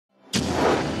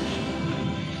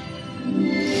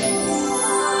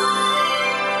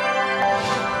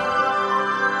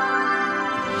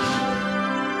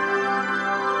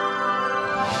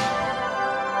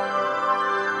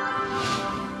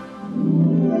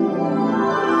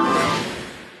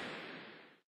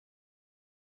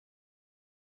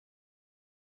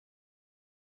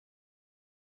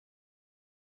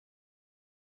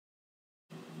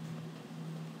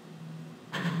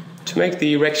To make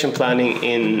the erection planning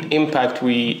in Impact,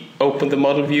 we open the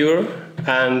model viewer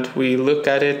and we look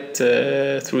at it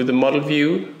through the model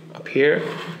view up here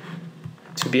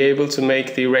to be able to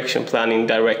make the erection planning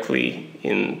directly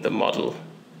in the model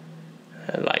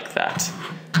like that.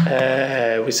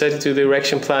 We set it to the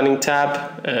Erection Planning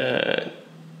tab to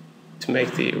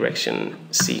make the erection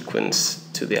sequence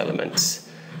to the elements.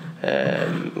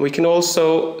 We can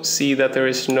also see that there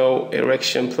is no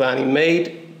erection planning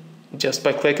made just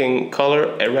by clicking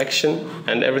color erection,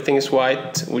 and everything is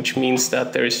white, which means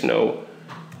that there is no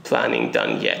planning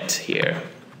done yet here.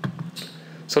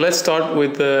 So let's start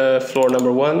with the floor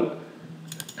number 1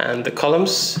 and the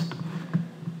columns,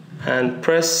 and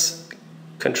press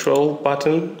Control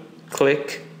button,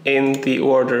 click in the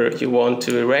order you want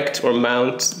to erect or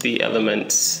mount the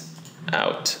elements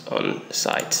out on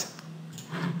site,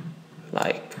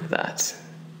 like that.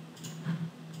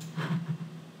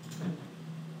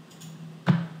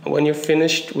 When you're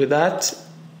finished with that,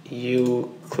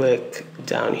 you click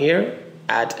down here,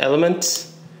 Add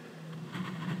Element,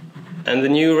 and the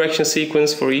new erection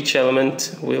sequence for each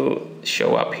element will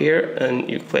show up here, and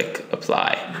you click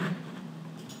Apply.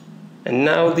 And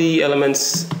now the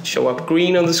elements show up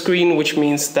green on the screen, which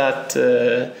means that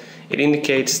it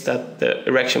indicates that the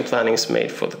erection planning is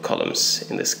made for the columns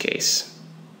in this case.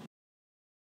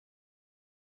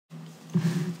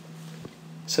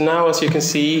 So now, as you can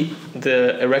see,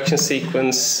 the erection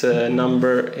sequence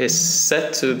number is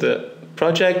set to the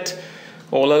project.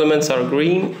 All elements are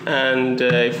green, and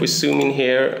if we zoom in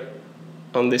here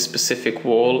on this specific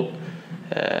wall,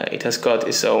 it has got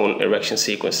its own erection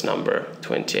sequence number,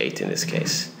 28 in this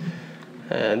case.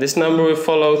 This number will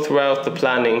follow throughout the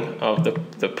planning of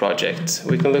the project.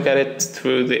 We can look at it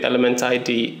through the Element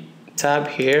ID tab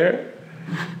here.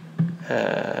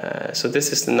 So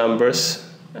this is the numbers,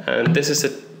 and this is a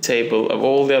table of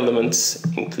all the elements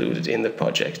included in the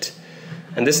project.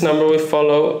 And this number will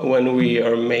follow when we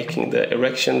are making the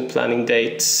erection planning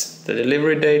dates, the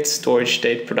delivery date, storage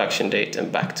date, production date,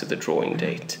 and back to the drawing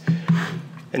date.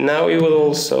 And now we will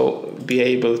also be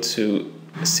able to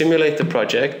simulate the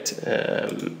project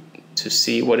to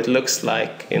see what it looks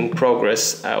like in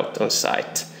progress out on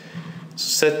site.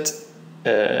 So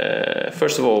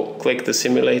first of all, click the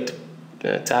Simulate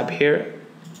tab here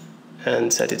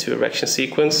and set it to Erection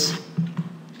Sequence,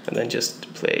 and then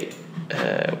just play.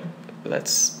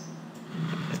 Let's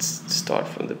start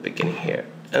from the beginning here,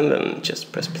 and then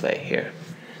just press play here.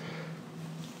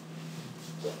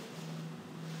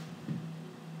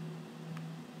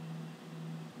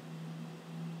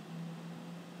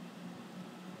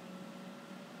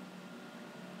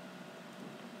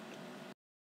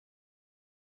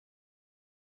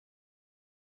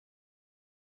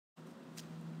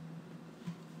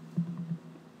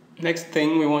 Next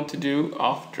thing we want to do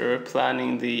after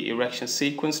planning the erection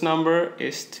sequence number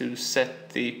is to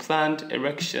set the planned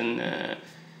erection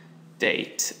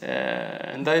date.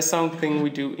 And that is something we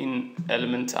do in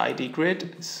Element ID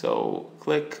Grid. So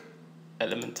click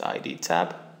Element ID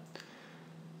tab,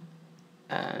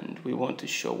 and we want to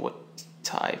show what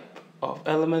type of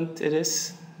element it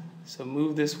is. So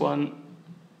move this one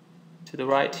to the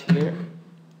right here.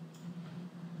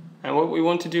 And what we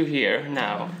want to do here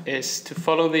now is to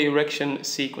follow the erection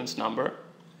sequence number.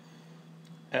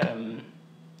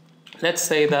 Let's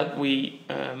say that we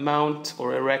mount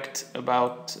or erect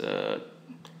about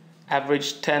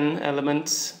average 10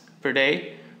 elements per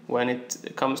day when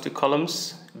it comes to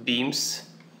columns, beams,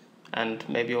 and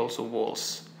maybe also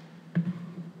walls.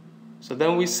 So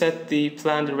then we set the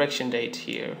planned erection date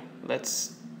here.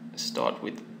 Let's start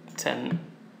with 10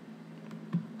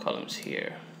 columns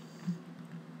here.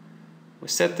 We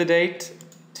set the date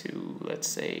to, let's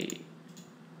say,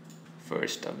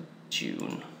 1st of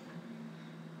June,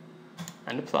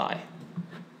 and apply.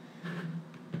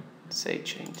 Save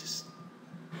changes.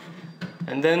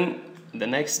 And then the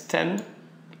next 10,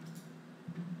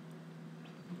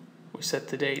 we set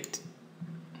the date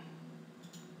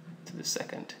to the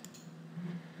 2nd,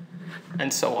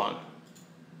 and so on.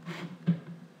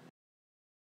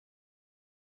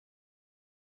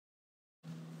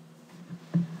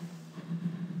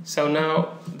 So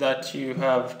now that you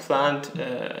have planned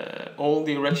all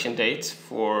the erection dates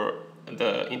for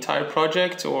the entire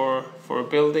project, or for a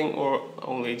building, or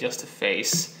only just a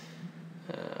phase,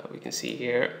 we can see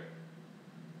here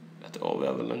that all the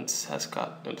elements has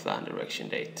got a planned erection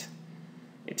date.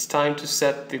 It's time to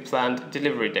set the planned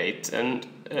delivery date, and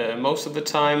most of the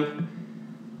time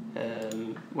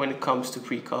when it comes to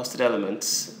precasted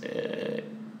elements,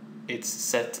 it's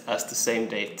set as the same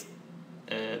date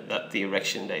that the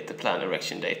erection date, the planned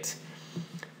erection date.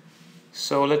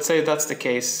 So let's say that's the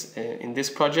case in this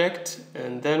project,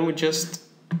 and then we just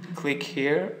click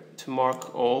here to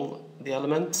mark all the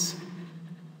elements.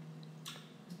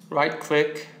 Right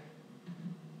click,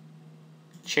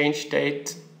 change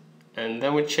date, and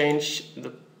then we change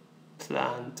the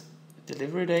planned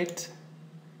delivery date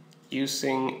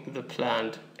using the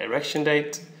planned erection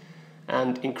date,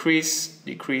 and increase,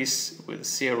 decrease with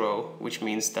 0, which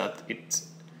means that it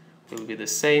will be the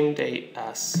same day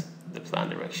as the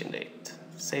planned erection date.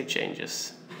 Save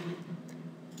changes.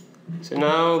 So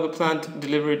now the planned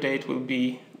delivery date will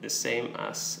be the same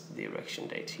as the erection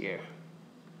date here.